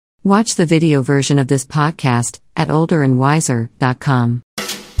Watch the video version of this podcast at olderandwiser.com.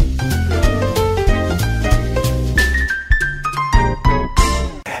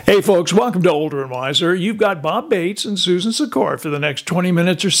 Hey folks, welcome to Older and Wiser. You've got Bob Bates and Susan Secor for the next 20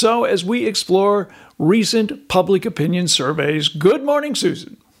 minutes or so as we explore recent public opinion surveys. Good morning,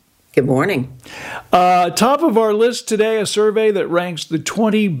 Susan. Good morning. Top of our list today, a survey that ranks the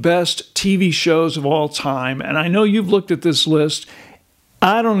 20 best TV shows of all time. And I know you've looked at this list.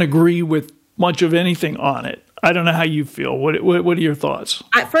 I don't agree with much of anything on it. I don't know how you feel. What are your thoughts?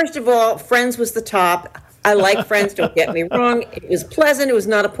 First of all, Friends was the top. I like Friends, don't get me wrong. It was pleasant. It was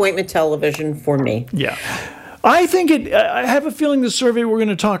not appointment television for me. Yeah. I have a feeling the survey we're going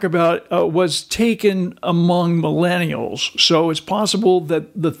to talk about was taken among millennials. So it's possible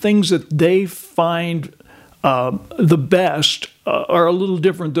that the things that they find the best are a little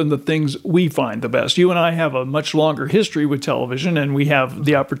different than the things we find the best. You and I have a much longer history with television, and we have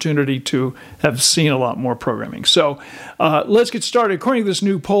the opportunity to have seen a lot more programming. So let's get started. According to this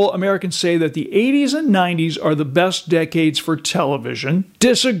new poll, Americans say that the 80s and 90s are the best decades for television.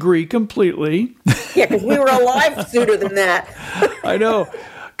 Disagree completely. Yeah, because we were alive sooner than that. I know.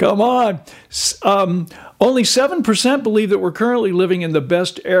 Come on. Only 7% believe that we're currently living in the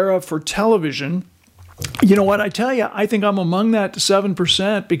best era for television. You know what, I tell you, I think I'm among that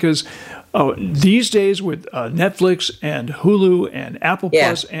 7% because these days with Netflix and Hulu and Apple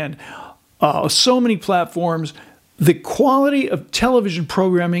Plus and so many platforms, the quality of television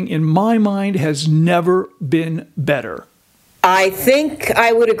programming, in my mind, has never been better. I think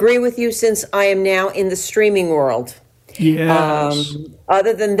I would agree with you since I am now in the streaming world. Yes.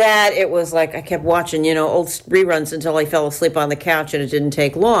 Other than that, it was like I kept watching, old reruns until I fell asleep on the couch, and it didn't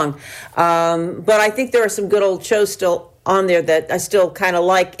take long. But I think there are some good old shows still on there that I still kind of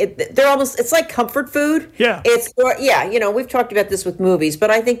like. It's like comfort food. Yeah. We've talked about this with movies, but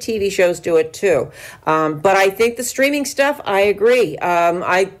I think TV shows do it too. But I think the streaming stuff, I agree.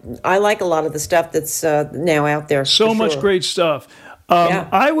 I like a lot of the stuff that's now out there. So much great stuff.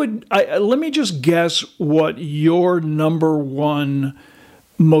 Let me just guess what your number one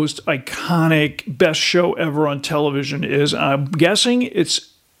most iconic best show ever on television is. I'm guessing it's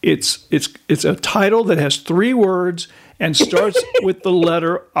a title that has 3 words and starts with the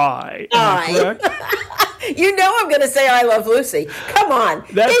letter I. Am I correct? You know I'm going to say I Love Lucy. Come on.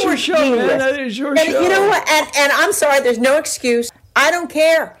 That's your show, man. That is your show. You know what? And I'm sorry, there's no excuse. I don't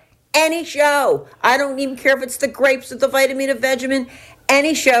care. Any show. I don't even care if it's the grapes or the vitamin or Vegemin.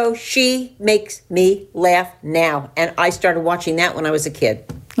 Any show, she makes me laugh now. And I started watching that when I was a kid.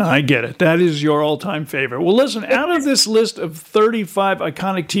 I get it. That is your all-time favorite. Well, listen, out of this list of 35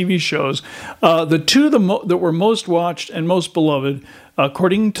 iconic TV shows, the two that were most watched and most beloved,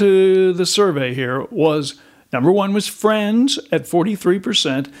 according to the survey here, was number 1 was Friends at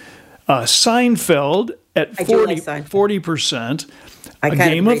 43%, Seinfeld at 40%,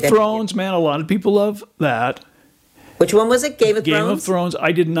 Game of Thrones, man, a lot of people love that. Which one was it? Game of Thrones? Game of Thrones.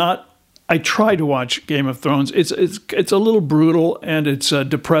 I did not. I tried to watch Game of Thrones. It's a little brutal and it's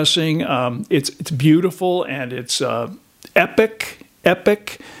depressing. It's beautiful and it's epic,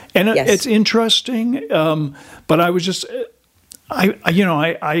 and it's interesting. But I was just,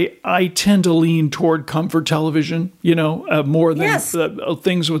 I tend to lean toward comfort television, more than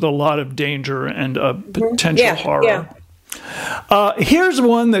things with a lot of danger and potential horror. Yeah. Here's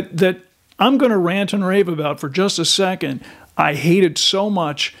one that I'm going to rant and rave about for just a second. I hate it so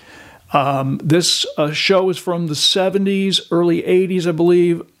much. This show is from the 70s, early 80s, I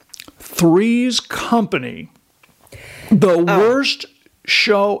believe. Three's Company. The worst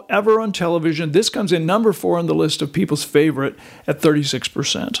show ever on television. This comes in number 4 on the list of people's favorite at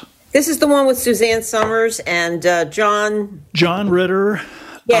 36%. This is the one with Suzanne Summers and John Ritter.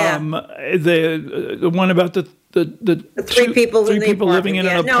 Yeah. The one about the 3 people living in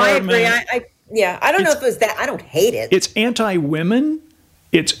an apartment. No, I agree. I don't know if it was that. I don't hate it. It's anti-women.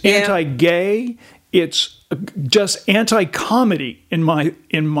 It's anti-gay. It's just anti-comedy in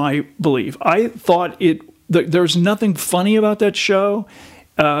my belief. I thought there's nothing funny about that show.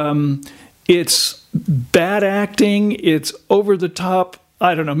 It's bad acting. It's over the top.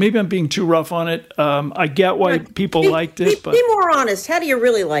 I don't know. Maybe I'm being too rough on it. I get why people liked it. But be more honest. How do you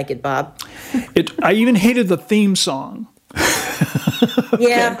really like it, Bob? I even hated the theme song.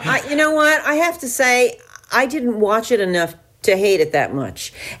 Yeah. You know what? I have to say, I didn't watch it enough to hate it that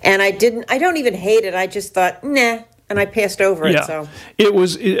much. And I don't even hate it. I just thought, nah. And I passed over it. So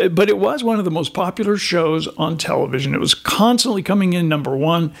but it was one of the most popular shows on television. It was constantly coming in number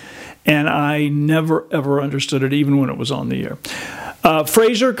 1. And I never, ever understood it, even when it was on the air.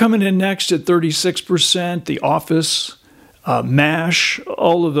 Frasier coming in next at 36%. The Office, MASH,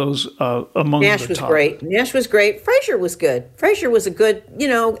 all of those among MASH the was top. great. MASH was great. Frasier was good. Frasier was a good,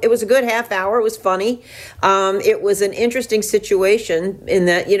 it was a good half hour. It was funny. It was an interesting situation in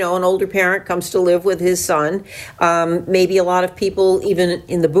that, an older parent comes to live with his son. Maybe a lot of people, even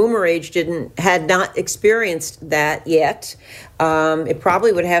in the boomer age, had not experienced that yet. It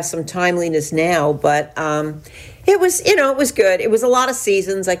probably would have some timeliness now, but it was, it was good. It was a lot of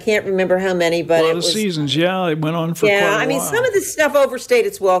seasons. I can't remember how many, but a lot of seasons. Yeah, it went on for quite a while. I mean, some of this stuff overstayed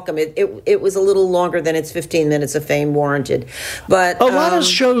its welcome. It was a little longer than its 15 minutes of fame warranted. But a lot of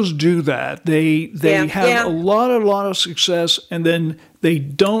shows do that. They have a lot of success, and then they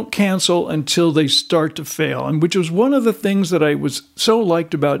don't cancel until they start to fail. And which was one of the things that I was so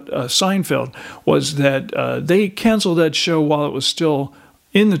liked about Seinfeld, was that they canceled that show while it was still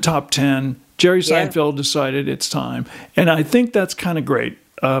in the top 10. Jerry Seinfeld decided it's time. And I think that's kind of great.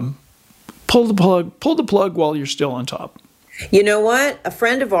 Pull the plug while you're still on top. You know what? A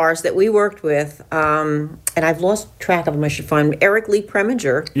friend of ours that we worked with, and I've lost track of him, I should find him, Eric Lee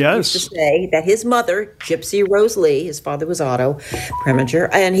Preminger, used to say that his mother, Gypsy Rose Lee, his father was Otto Preminger,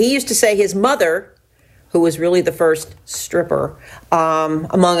 and he used to say his mother, who was really the first stripper,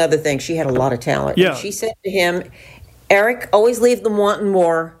 among other things, she had a lot of talent. Yeah. And she said to him, Eric, always leave them wanting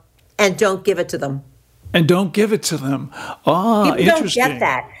more, and don't give it to them. And don't give it to them. People Interesting. don't get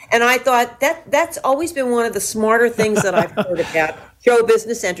that. And I thought that's always been one of the smarter things that I've heard about show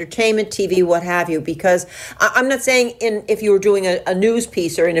business, entertainment, TV, what have you, because I'm not saying if you were doing a news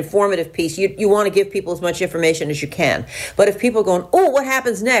piece or an informative piece, you want to give people as much information as you can. But if people are going, oh, what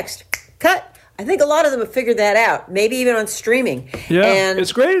happens next? Cut. I think a lot of them have figured that out, maybe even on streaming. Yeah, and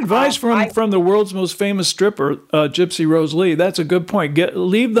it's great advice from the world's most famous stripper, Gypsy Rose Lee. That's a good point.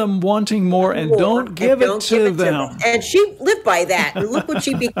 Leave them wanting more and don't give it to them. And she lived by that. And look what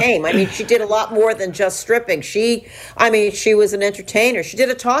she became. I mean, she did a lot more than just stripping. She was an entertainer. She did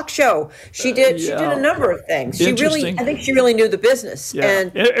a talk show. She did a number of things. I think she really knew the business. Yeah.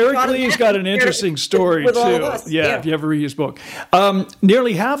 And Eric Lee's got an interesting story too. Yeah, if you ever read his book.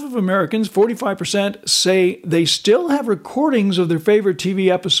 Nearly half of Americans, 45%, say they still have recordings of their favorite TV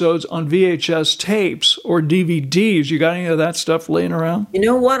episodes on VHS tapes or DVDs. You got any of that stuff laying around? You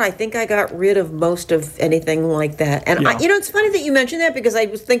know what? I think I got rid of most of anything like that. And it's funny that you mentioned that, because I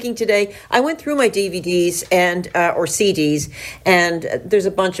was thinking today, I went through my DVDs and or CDs, and there's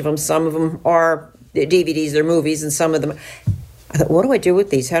a bunch of them. Some of them are DVDs, they're movies, and some of them. I thought, what do I do with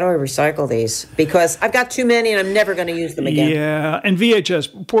these? How do I recycle these? Because I've got too many and I'm never going to use them again. Yeah, and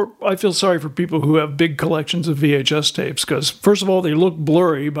VHS, I feel sorry for people who have big collections of VHS tapes, because first of all, they look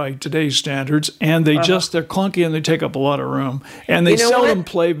blurry by today's standards, and they're clunky and they take up a lot of room. And they seldom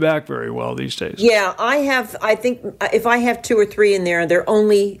play back very well these days. Yeah, I think if I have 2 or 3 in there, they're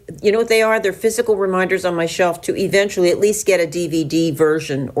only, you know what they are? They're physical reminders on my shelf to eventually at least get a DVD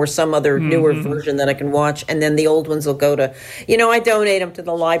version or some other newer version that I can watch. And then the old ones will go to, I donate them to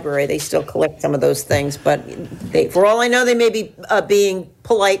the library. They still collect some of those things, but for all I know, they may be being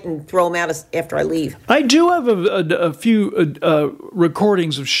polite and throw them out after I leave. I do have a few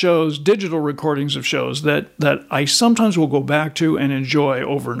recordings of shows, digital recordings of shows that I sometimes will go back to and enjoy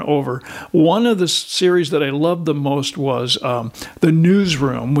over and over. One of the series that I loved the most was The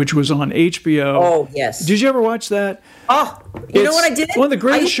Newsroom, which was on HBO. Oh, yes. Did you ever watch that? Oh, you know what I did? One of the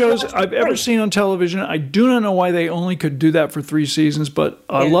greatest shows I've ever seen on television. I do not know why they only could do that for 3 seasons, but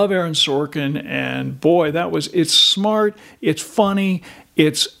I love Aaron Sorkin, and boy, it's smart, it's funny,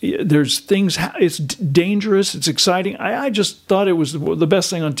 there's things, it's dangerous, it's exciting. I just thought it was the best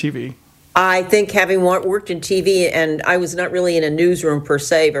thing on TV. I think, having worked in TV, and I was not really in a newsroom per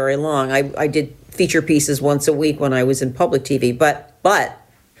se very long. I did feature pieces once a week when I was in public TV, but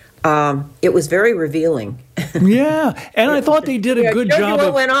it was very revealing. Yeah, and I thought they did a good job of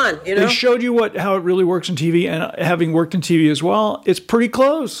what went on. They showed you how it really works in TV, and having worked in TV as well, it's pretty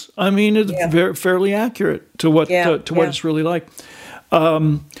close. I mean, it's fairly accurate to what it's really like.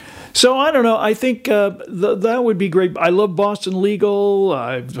 So I don't know. I think that would be great. I love Boston Legal.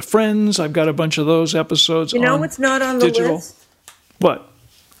 I've Friends. I've got a bunch of those episodes. You know what's not on the list? What?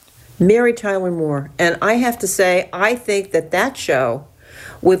 Mary Tyler Moore. And I have to say, I think that show,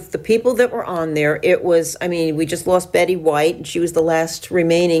 with the people that were on there, it was, we just lost Betty White, and she was the last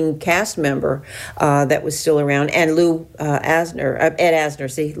remaining cast member that was still around, and Lou Ed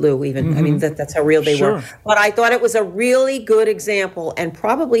Asner, see, Lou even, that's how real they were. But I thought it was a really good example, and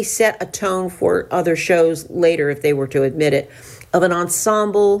probably set a tone for other shows later, if they were to admit it, of an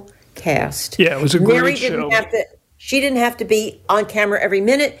ensemble cast. Yeah, it was a great show. She didn't have to be on camera every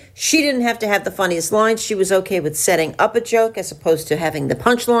minute. She didn't have to have the funniest lines. She was okay with setting up a joke as opposed to having the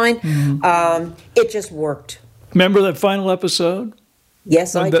punchline. It just worked. Remember that final episode?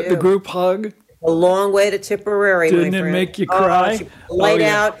 Yes, I do. The group hug? A long way to Tipperary. Didn't it make you cry? Light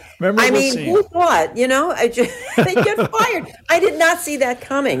out. Remember who thought? They get fired. I did not see that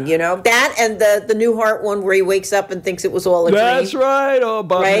coming. That and the Newhart one where he wakes up and thinks it was all a dream. That's right. Oh,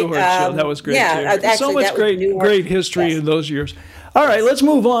 Bob Newhart show. That was great. Yeah, too. So much great history in those years. All right, let's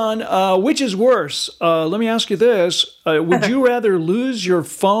move on. Which is worse? Let me ask you this: would you rather lose your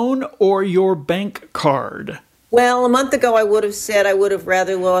phone or your bank card? Well, a month ago, I would have said I would have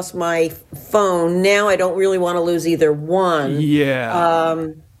rather lost my phone. Now I don't really want to lose either one. Yeah.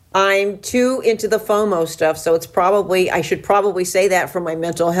 I'm too into the FOMO stuff, so I should probably say that for my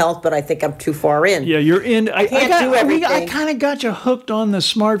mental health, but I think I'm too far in. Yeah, you're in. I can't do everything. I kind of got you hooked on the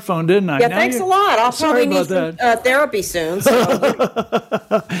smartphone, didn't I? Yeah, thanks a lot. I'll probably need some therapy soon. So.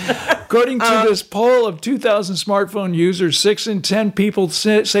 According to this poll of 2,000 smartphone users, 6 in 10 people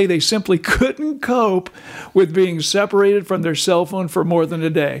say they simply couldn't cope with being separated from their cell phone for more than a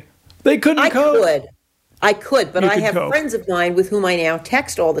day. They couldn't cope. I could, but I have friends of mine with whom I now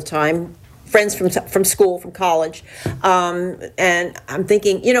text all the time, friends from school, from college, and I'm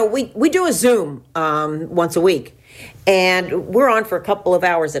thinking, we do a Zoom once a week, and we're on for a couple of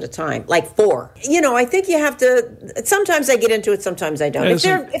hours at a time, like 4. I think you have to. Sometimes I get into it, sometimes I don't. If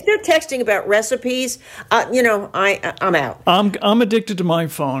they're texting about recipes, I'm out. I'm addicted to my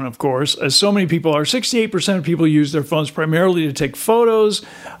phone, of course, as so many people are. 68% of people use their phones primarily to take photos.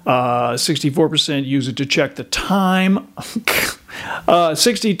 64% use it to check the time.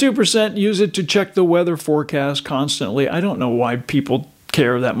 62% use it to check the weather forecast constantly. I don't know why people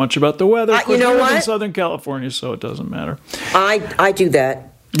care that much about the weather. You know what? In Southern California, so it doesn't matter. I do that.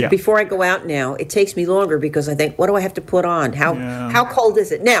 Yeah. Before I go out now, it takes me longer because I think, what do I have to put on? How cold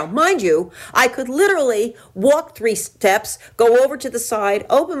is it? Now, mind you, I could literally walk 3 steps, go over to the side,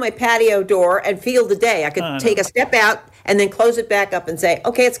 open my patio door, and feel the day. I could take a step out and then close it back up and say,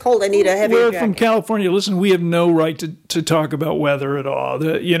 okay, it's cold, I need a heavier jacket. We're from California. Listen, we have no right to talk about weather at all.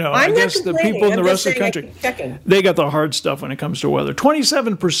 I guess the people in the rest of the country, they got the hard stuff when it comes to weather.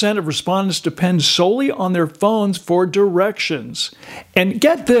 27% of respondents depend solely on their phones for directions. And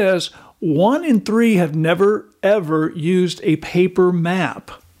get this, 1 in 3 have never, ever used a paper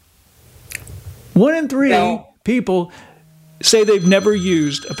map. 1 in 3 people say they've never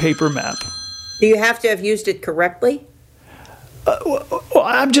used a paper map. Do you have to have used it correctly?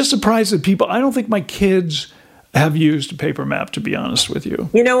 I'm just surprised that I don't think my kids have used a paper map, to be honest with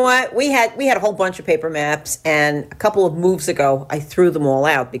you. You know what? We had a whole bunch of paper maps, and a couple of moves ago, I threw them all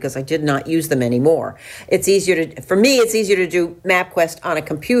out because I did not use them anymore. For me, it's easier to do MapQuest on a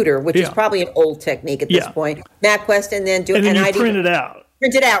computer, which is probably an old technique at this point. MapQuest, and then you print it out.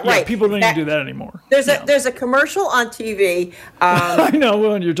 Print it out, right? People don't even do that anymore. There's a commercial on TV. I know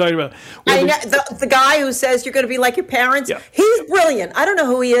what you're talking about. I know the guy who says you're going to be like your parents. Yeah. He's brilliant. I don't know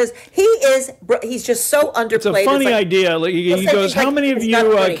who he is. He's just so underplayed. It's a funny idea. He goes, "How many of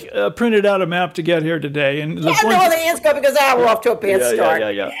you printed out a map to get here today?" And the answer because we're off to a bad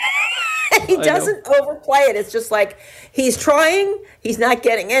start. Yeah. He doesn't overplay it. It's just like he's trying, he's not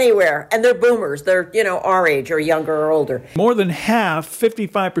getting anywhere. And they're boomers. They're, our age or younger or older. More than half,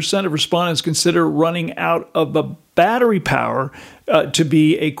 55% of respondents consider running out of the battery power to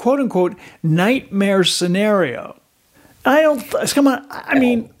be a quote-unquote nightmare scenario. Come on, I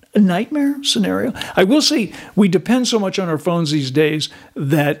mean, a nightmare scenario? I will say we depend so much on our phones these days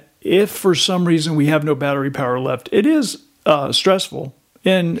that if for some reason we have no battery power left, it is stressful.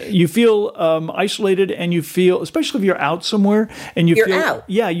 And you feel isolated, and you feel, especially if you're out somewhere, and you feel out.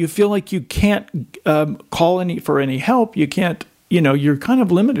 Yeah, you feel like you can't call for any help. You can't, you're kind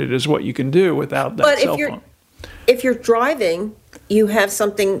of limited as what you can do without that cell phone. If you're driving, you have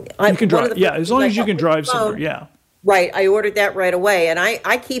something. You can drive. Yeah, as long as you can drive somewhere. Yeah. Right. I ordered that right away, and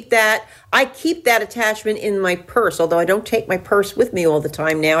I keep that attachment in my purse. Although I don't take my purse with me all the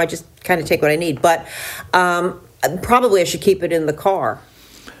time now. I just kind of take what I need. But probably I should keep it in the car.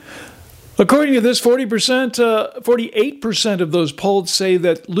 According to this, 48% of those polled say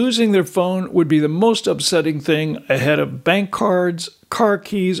that losing their phone would be the most upsetting thing ahead of bank cards, car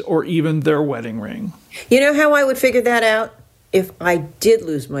keys, or even their wedding ring. You know how I would figure that out? If I did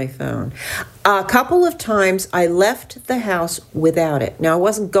lose my phone. A couple of times I left the house without it. Now, I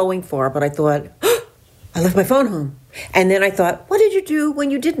wasn't going far, but I thought, I left my phone home. And then I thought, what did you do when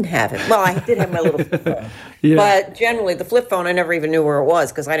you didn't have it? Well, I did have my little flip phone. Yeah. But generally, the flip phone, I never even knew where it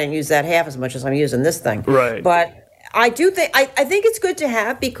was because I didn't use that half as much as I'm using this thing. Right. But I do think I think it's good to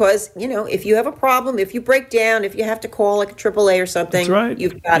have because if you have a problem, if you break down, if you have to call like a AAA or something, that's right.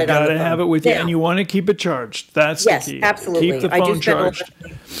 You've got it on the phone. You got to have it with you, and you want to keep it charged. That's the key. Yes, absolutely. Keep the phone charged.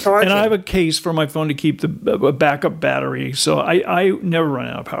 And I have a case for my phone to keep the backup battery, so I never run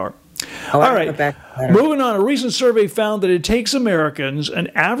out of power. All right, moving on. A recent survey found that it takes Americans an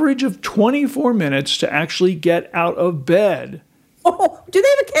average of 24 minutes to actually get out of bed. Oh, do they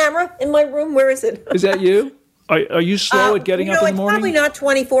have a camera in my room? Where is it? Is that you? Are you slow at getting up in the morning? It's probably not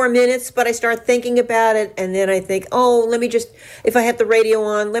 24 minutes, but I start thinking about it, and then I think, let me just, if I have the radio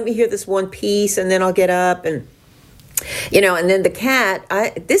on, let me hear this one piece, and then I'll get up. And, and then the cat,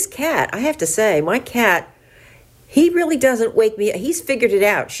 I have to say, my cat, he really doesn't wake me up. He's figured it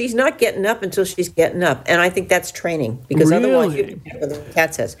out. She's not getting up until she's getting up, and I think that's training, because otherwise you can what the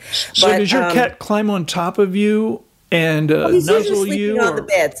cat says. So does your cat climb on top of you? And he's nuzzle usually you sleeping on the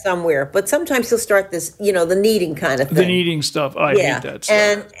bed somewhere, but sometimes he'll start this, the kneading kind of thing. The kneading stuff. I hate that stuff.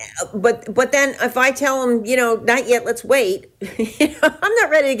 And but then if I tell him, not yet, let's wait. I'm not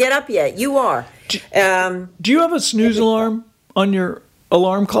ready to get up yet. You are. Do you have a snooze alarm on your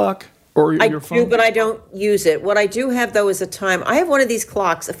alarm clock or your phone? I do, but I don't use it. What I do have though is a time. I have one of these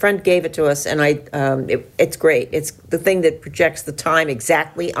clocks. A friend gave it to us, and it's great. It's the thing that projects the time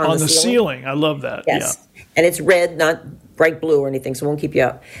exactly on the ceiling. I love that. Yes. Yeah. And it's red, not bright blue or anything, so it won't keep you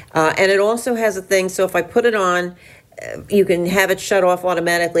up. And it also has a thing, so if I put it on, you can have it shut off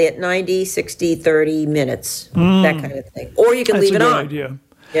automatically at 90, 60, 30 minutes, that kind of thing. Or you can leave it on. That's a good idea.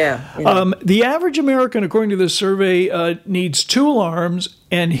 Yeah. The average American, according to this survey, needs 2 alarms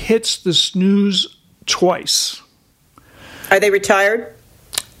and hits the snooze twice. Are they retired?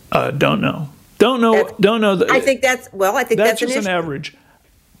 Don't know. Don't know. I think that's just an average.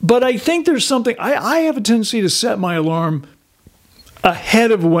 But I think there's something, I have a tendency to set my alarm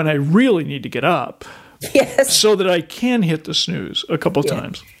ahead of when I really need to get up. Yes. So that I can hit the snooze a couple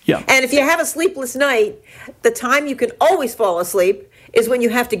times. Yeah. And if you have a sleepless night, the time you can always fall asleep is when you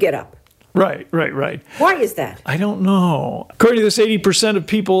have to get up. Right. Why is that? I don't know. According to this, 80% of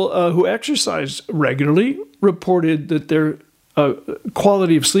people who exercise regularly reported that their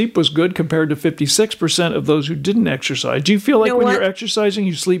quality of sleep was good compared to 56% of those who didn't exercise. Do you feel like when you're exercising,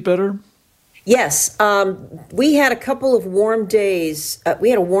 you sleep better? Yes. We had a couple of warm days. We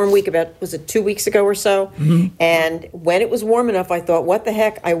had a warm week was it 2 weeks ago or so? Mm-hmm. And when it was warm enough, I thought, what the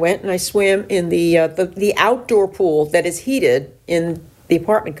heck? I went and I swam in the outdoor pool that is heated in the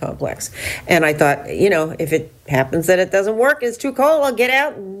apartment complex. And I thought, if it happens that it doesn't work, it's too cold, I'll get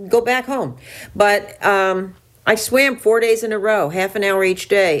out and go back home. But I swam 4 days in a row, half an hour each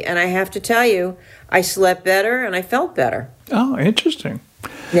day. And I have to tell you, I slept better and I felt better. Oh, interesting.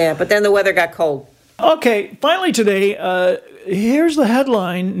 Yeah, but then the weather got cold. Okay, finally today, here's the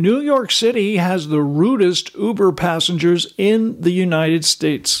headline. New York City has the rudest Uber passengers in the United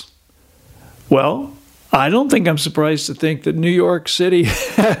States. Well, I don't think I'm surprised to think that New York City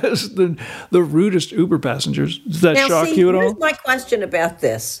has the rudest Uber passengers. Does that shock you at all? Here's my question about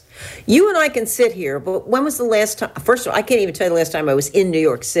this. You and I can sit here, but when was the last time? First of all, I can't even tell you the last time I was in New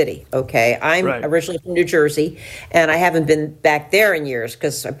York City, okay? I'm originally from New Jersey, and I haven't been back there in years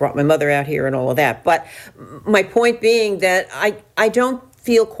because I brought my mother out here and all of that. But my point being that I don't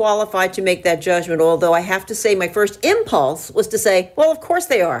feel qualified to make that judgment, although I have to say my first impulse was to say, well, of course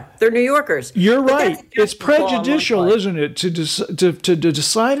they are. They're New Yorkers. You're right. It's prejudicial, isn't it, to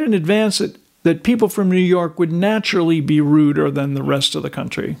decide in advance that people from New York would naturally be ruder than the rest of the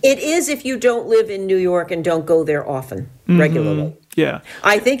country. It is if you don't live in New York and don't go there often, regularly. Yeah.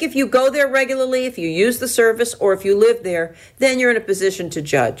 I think if you go there regularly, if you use the service, or if you live there, then you're in a position to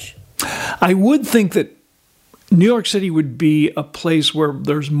judge. I would think that New York City would be a place where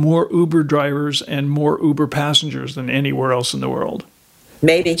there's more Uber drivers and more Uber passengers than anywhere else in the world.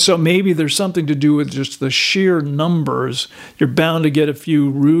 Maybe. So maybe there's something to do with just the sheer numbers. You're bound to get a few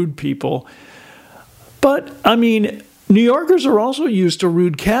rude people. But, I mean, New Yorkers are also used to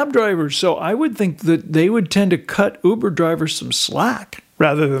rude cab drivers, so I would think that they would tend to cut Uber drivers some slack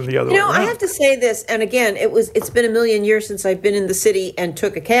rather than the other way around. I have to say this, and again, it's been a million years since I've been in the city and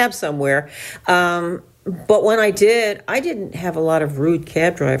took a cab somewhere. But when I didn't have a lot of rude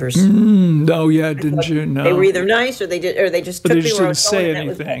cab drivers. Oh yeah, didn't you? No. They were either nice or they just took me where I was going. They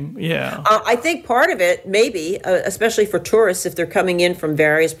didn't say anything. Yeah. I think part of it, maybe, especially for tourists, if they're coming in from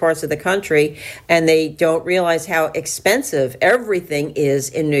various parts of the country and they don't realize how expensive everything is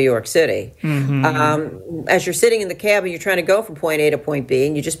in New York City. Mm-hmm. As you're sitting in the cab and you're trying to go from point A to point B,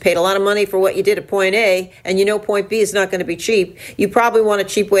 and you just paid a lot of money for what you did at point A, and you know point B is not going to be cheap, you probably want a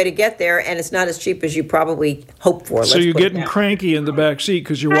cheap way to get there, and it's not as cheap as you probably hope for. So you're getting cranky in the back seat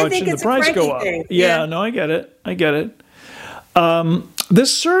because you're watching the price go up. Yeah, no, I get it.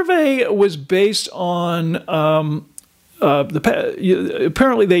 This survey was based on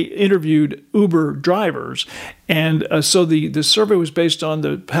apparently they interviewed Uber drivers, and so the survey was based on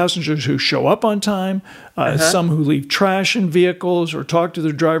the passengers who show up on time, some who leave trash in vehicles or talk to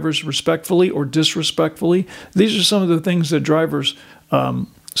their drivers respectfully or disrespectfully. These are some of the things that drivers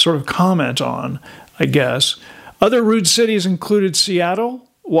sort of comment on, I guess. Other rude cities included Seattle,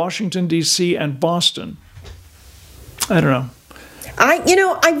 Washington, D.C., and Boston. I don't know.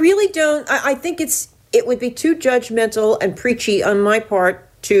 I really don't. I think it would be too judgmental and preachy on my part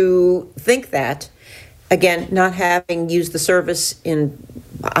to think that. Again, not having used the service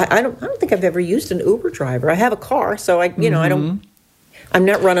I don't think I've ever used an Uber driver. I have a car, so I don't. I'm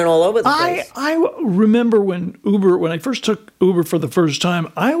not running all over the place. I remember when I first took Uber for the first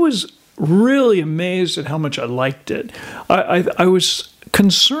time, I was really amazed at how much I liked it. I was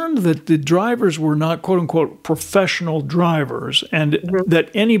concerned that the drivers were not quote unquote professional drivers, and that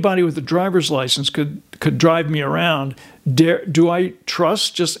anybody with a driver's license could drive me around. Do I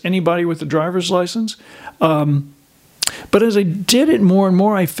trust just anybody with a driver's license? But as I did it more and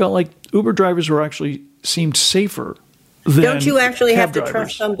more, I felt like Uber drivers seemed safer. Don't you actually have to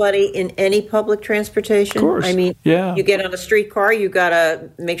trust somebody in any public transportation? Of course. I mean, you get on a streetcar, you got to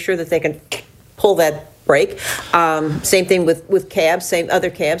make sure that they can pull that brake. Same thing with cabs, same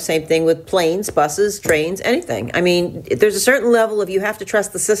thing with planes, buses, trains, anything. I mean, there's a certain level of you have to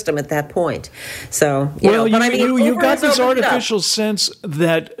trust the system at that point. So, you've got this artificial sense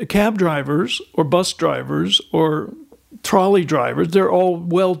that cab drivers or bus drivers or trolley drivers, they're all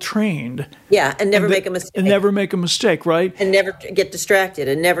well trained. Yeah, and never make a mistake. And never make a mistake, right? And never get distracted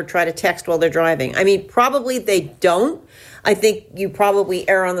and never try to text while they're driving. I mean, probably they don't. I think you probably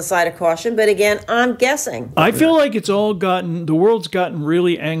err on the side of caution, but again, I'm guessing. I feel like the world's gotten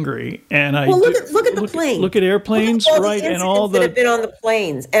really angry, and look at the planes. Look at airplanes, right? And all that have been on the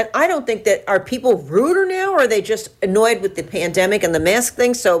planes. And I don't think are people ruder now, or are they just annoyed with the pandemic and the mask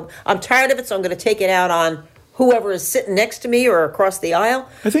thing? So I'm tired of it, so I'm going to take it out on whoever is sitting next to me or across the aisle.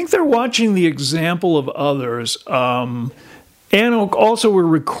 I think they're watching the example of others. And also, we're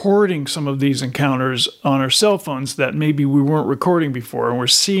recording some of these encounters on our cell phones that maybe we weren't recording before, and we're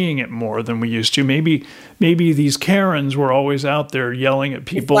seeing it more than we used to. Maybe these Karens were always out there yelling at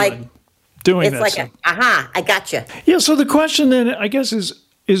people and doing this. It's like, I gotcha. Yeah, so the question then, I guess,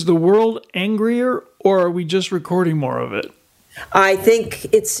 is the world angrier, or are we just recording more of it? I think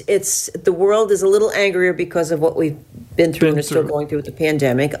it's the world is a little angrier because of what we've been through and are still going through with the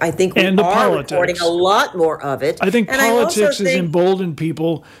pandemic. I think we are recording a lot more of it. I think politics has emboldened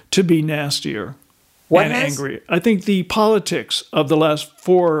people to be nastier and angry. I think the politics of the last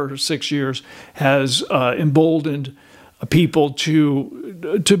 4 or 6 years has emboldened people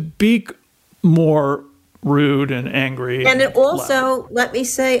to be more rude and angry. And it also, let me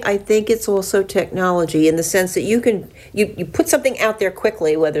say, I think it's also technology in the sense that you put something out there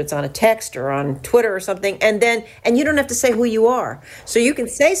quickly, whether it's on a text or on Twitter or something, and you don't have to say who you are. So you can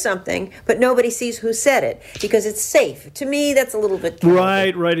say something, but nobody sees who said it because it's safe. To me, that's a little bit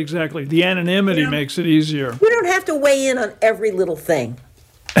right, exactly. The anonymity makes it easier. We don't have to weigh in on every little thing.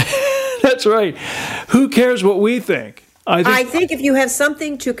 That's right. Who cares what we think? I think if you have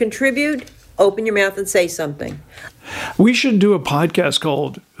something to contribute, open your mouth and say something. We should do a podcast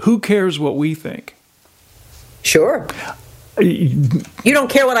called Who Cares What We Think? Sure. You don't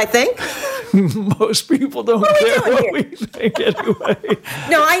care what I think? Most people don't care what we think anyway.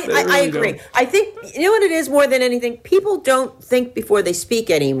 No, I agree. Don't. I think, you know what it is more than anything? People don't think before they speak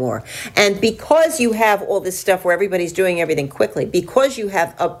anymore. And because you have all this stuff where everybody's doing everything quickly, because you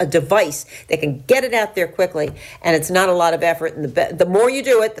have a device that can get it out there quickly, and it's not a lot of effort, and the more you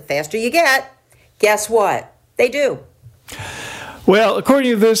do it, the faster you get, guess what? They do. Well,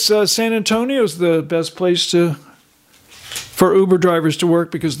 according to this, San Antonio is the best place for Uber drivers to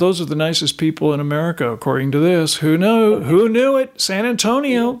work because those are the nicest people in America, according to this. Who knew it? San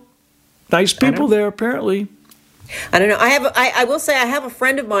Antonio. Nice people there, apparently. I don't know. I will say I have a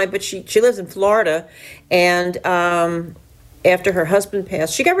friend of mine, but she lives in Florida, and after her husband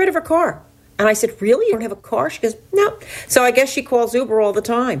passed, she got rid of her car. And I said, "Really? You don't have a car?" She goes, "No." So I guess she calls Uber all the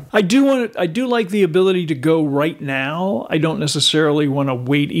time. I do like the ability to go right now. I don't necessarily want to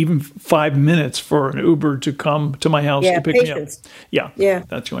wait even 5 minutes for an Uber to come to my house to pick me up. Yeah,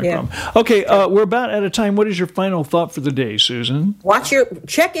 that's the only problem. Okay, we're about out of time. What is your final thought for the day, Susan?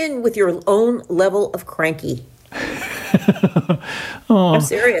 Check in with your own level of cranky. Oh, I'm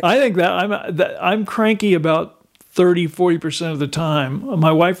serious. I think that I'm cranky about 30, 40% of the time.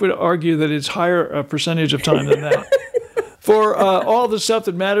 My wife would argue that it's higher a percentage of time than that. For all the stuff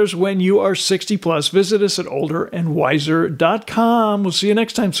that matters when you are 60 plus, visit us at olderandwiser.com. We'll see you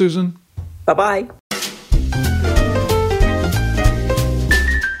next time, Susan. Bye-bye.